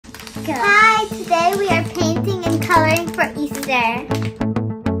Hi, today we are painting and coloring for Easter.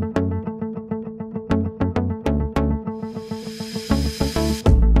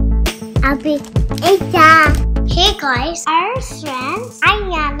 I'll be Ayla. Hey guys, our friends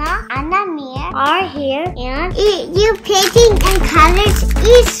Ayana and Amir are here and you painting and colors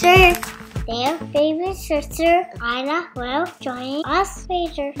Easter. Their favorite sister Ayla will join us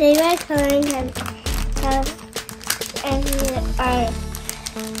later. They are coloring and we are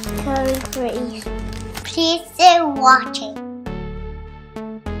coloring for Easter. Please stay watching.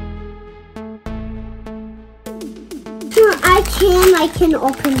 I can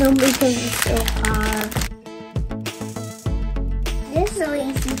open them because it's so hard. This is so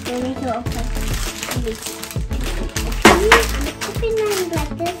easy for me to open. Open them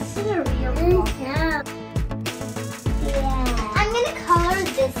like this. This is a real one. Yeah. I'm gonna color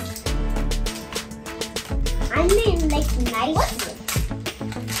this. I mean like nice. What?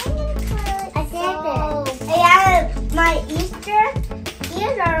 I'm gonna color it. I said it. Yeah, my Easter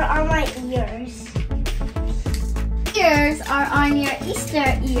ears are my ears. Ears are on your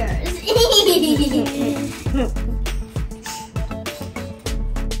Easter ears.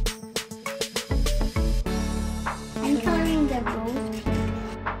 I'm coloring the rose pink.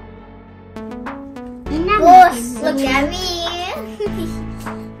 Look at me.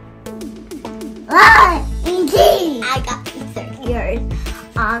 Indeed. I got Easter ears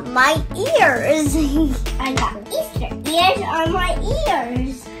on my ears. I got Easter ears on my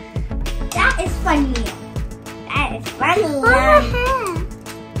ears. That is funny. That is funny.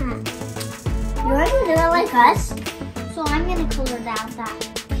 You want to do it like us? So I'm going to color down that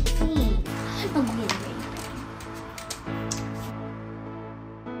pink. I'm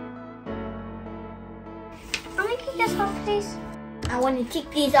going to take this off, please. I want to take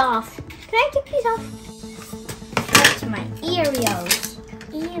these off. Can I take these off? That's my Earios.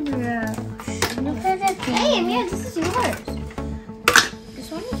 Earios. Look at that. Hey, Amir, this is yours.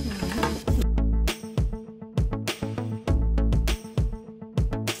 This one is mine.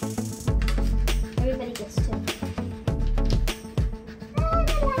 Everybody gets to.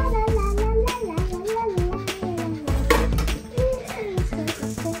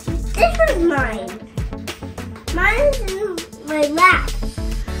 This is mine. Mine's in my lap.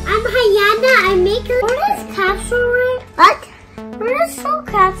 I'm Ayana. I make a. Where does capsule wear? What? Where does so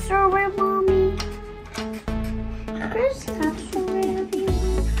capsule wear, mommy? Where's capsule wear, baby?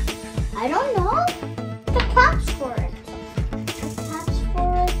 I don't know. The caps for it. The caps for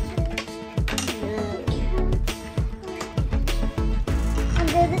it.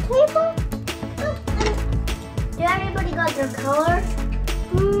 Under the table. Did everybody got their color?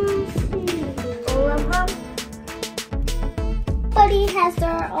 All of them. Everybody has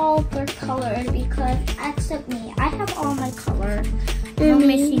all their colors because except me, I have all my colors. No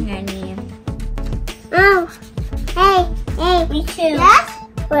missing any. Oh, hey. Me too. Yes?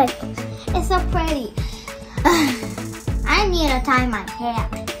 What? It's so pretty. I need to tie my hair.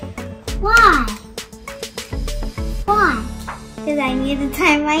 Why? Why? Because I need to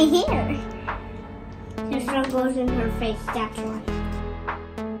tie my hair. This one goes in her face, that's why.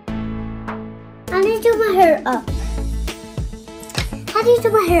 I need to do my hair up. How do you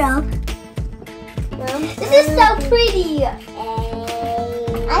do my hair up? This is so pretty.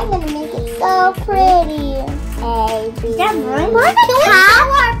 I'm gonna make it so pretty. Is that mine? Where's the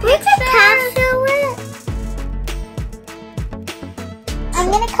cap? Where's the cap? I'm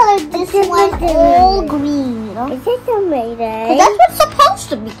gonna color this one all green. Is it tomato? That's what's supposed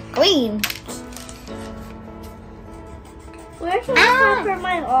to be green. Where's my cap for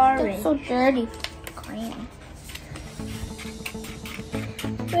my orange? It's so dirty. Green.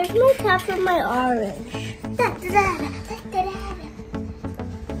 Where's my cap for my orange?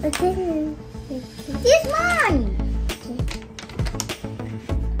 Here's mine.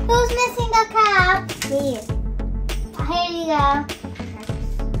 Who's missing the cap? Me. Here you go.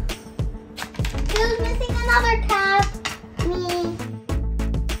 Who's missing another cap? Me.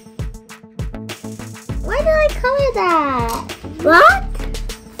 Why did I color that? What?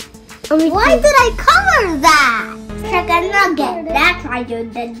 Why did I color that? Chicken nugget. That's why you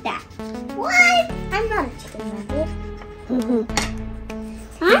did that. What? I'm not a chicken nugget.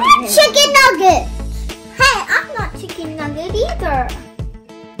 I'm a chicken nugget. Hey, I'm not chicken nugget either.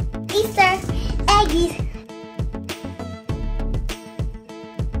 Easter eggs.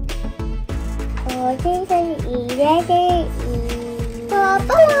 Oh, they can eat it.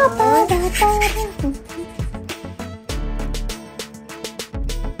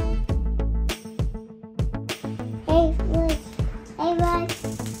 Hey, look. Hey, look.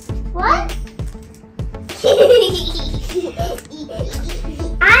 What?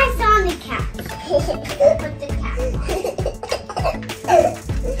 I saw the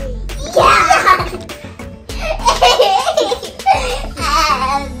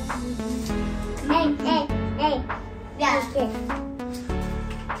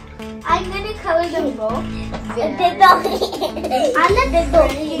I'm gonna color them both. I'm gonna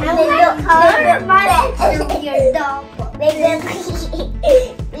color my picture with your dog.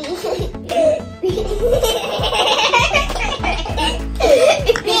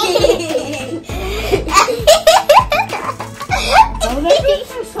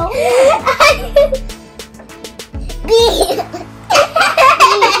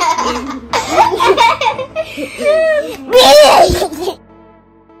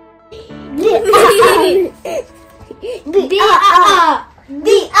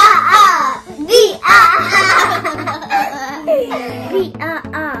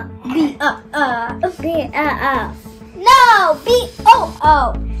 No,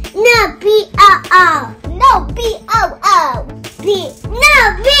 B-O-O. No, B-O-O. No, B-O-O. No, B-O-O.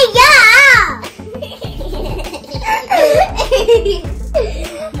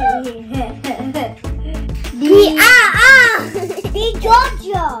 B-O-O.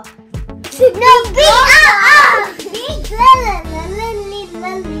 B-Georgia. No, B-O-O.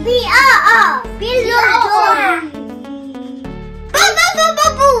 B-O-O. B-Georgia.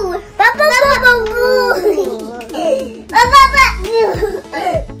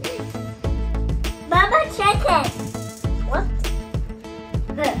 Mama, check it. What?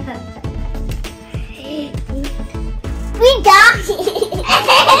 We dog.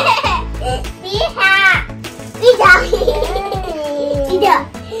 We have. We dog. We dog.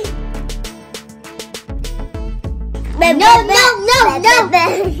 No.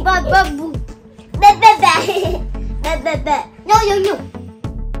 No.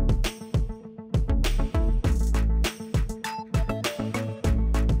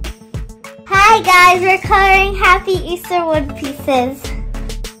 Hi guys, we're coloring Happy Easter wood pieces.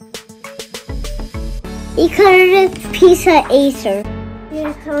 We colored a piece of Easter.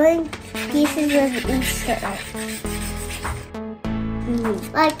 We're coloring pieces of Easter.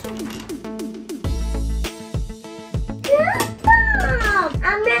 Like,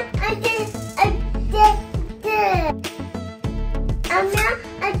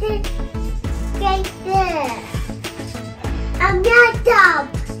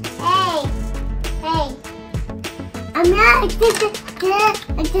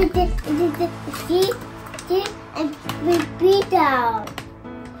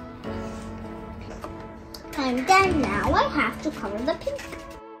 I'm done now. I have to color the pink.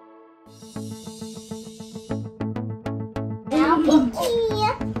 Now pinky.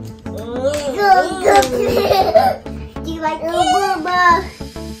 Do you like it?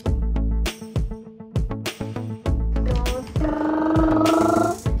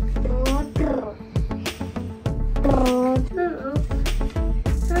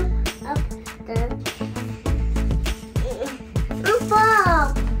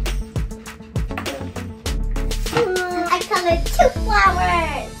 I colored 2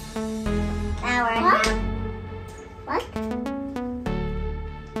 flowers. What?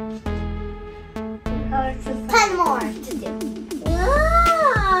 10 more to do.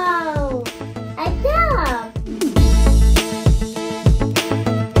 Wow! I love.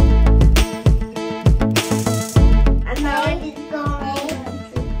 And now it is going.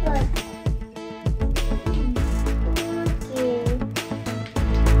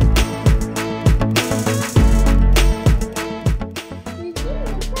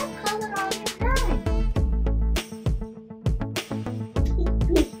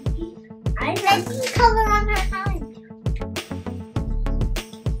 Color on her hand.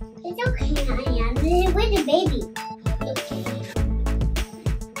 It's okay, Ayana. Where's the baby? Okay.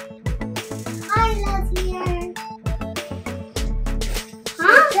 Ayla's here.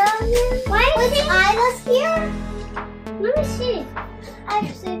 Huh? Why is Ayla's here? Let me see. Oh,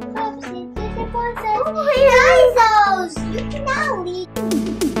 those. You can now leave.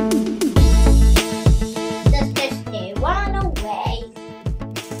 Does this day run away?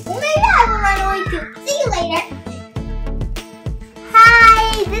 Maybe I will run away too. See you later. Hi,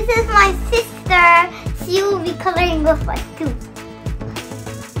 this is my sister. She will be coloring with us too.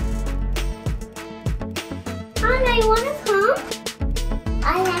 Anna, you want to come?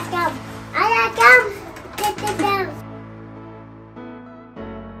 Ayla, come. Ayla, come. Get down.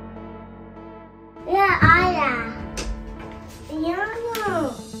 Yeah, Ayla. Ayana.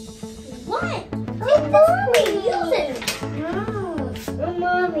 What? It's mommy. Use it. No,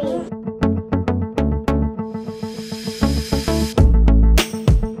 mommy.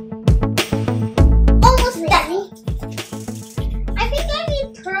 Almost done. I think I need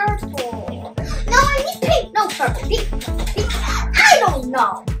purple. No, I need pink. No, purple. Pink. I don't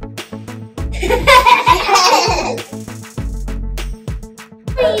know.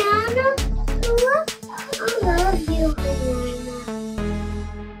 Ayana, I love you, Ayana.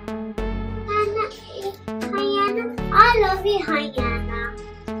 love you, Ayana.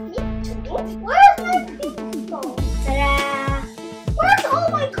 Where's my pencil? Ta-da! Where's all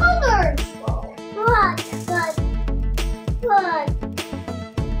my colors? Look.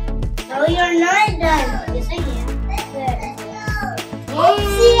 Oh, you're not done. Yes, I am.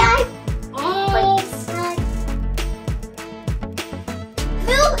 Oopsie,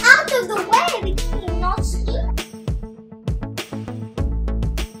 move out of the way. We cannot see.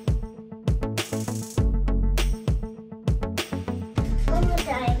 One more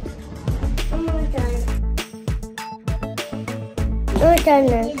time.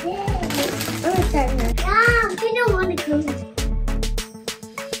 We don't want to go.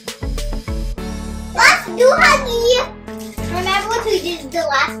 Let's do honey. Remember what we did in the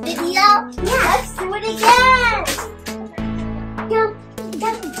last video? Yeah. Let's do it again.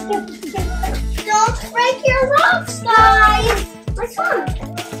 Don't break your rocks, guys. What's wrong?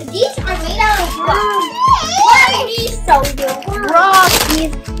 These are made out of rocks. What are these so good? Rocks. We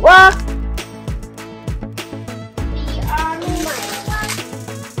are mine.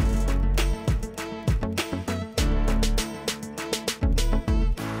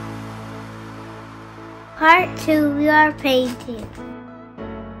 Part 2, we are painting.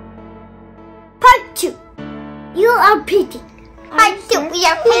 Part 2, you are painting. Part 2, we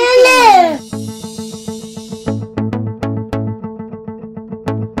are painting.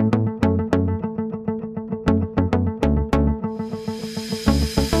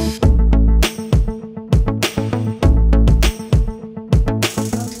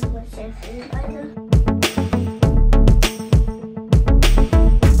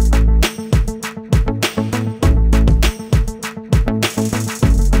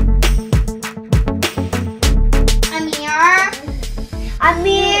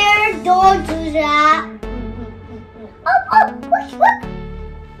 Amir, don't do that. Look.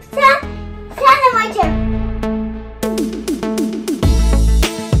 Stand in my chair.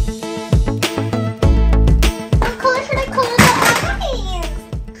 What color should I color the eyes?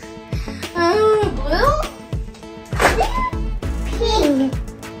 Blue? Pink.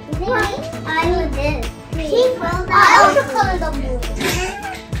 Ayla did. Pink. I also color the blue.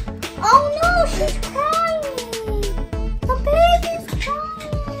 Oh no, she's crying. The baby's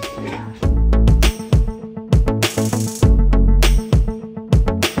crying.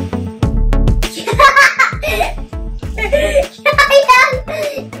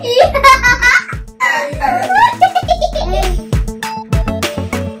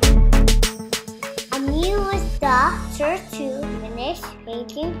 Amir was the to finish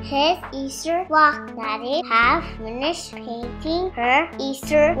painting his Easter walk. Naddy have finished painting her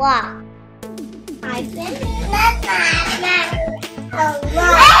Easter walk. I finished.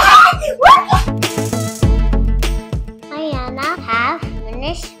 Ayana have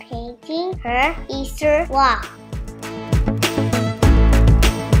finished painting her Easter walk.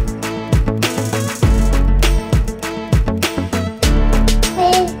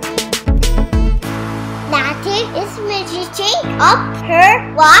 Natty is finishing up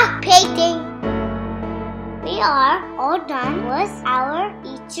her walk painting. We are all done with our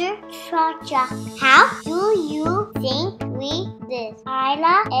Easter project. How do you think we did?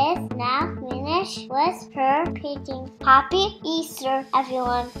 Ayla is now finished with her painting. Happy Easter,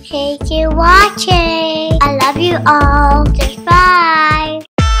 everyone. Thank you for watching. I love you all. Bye.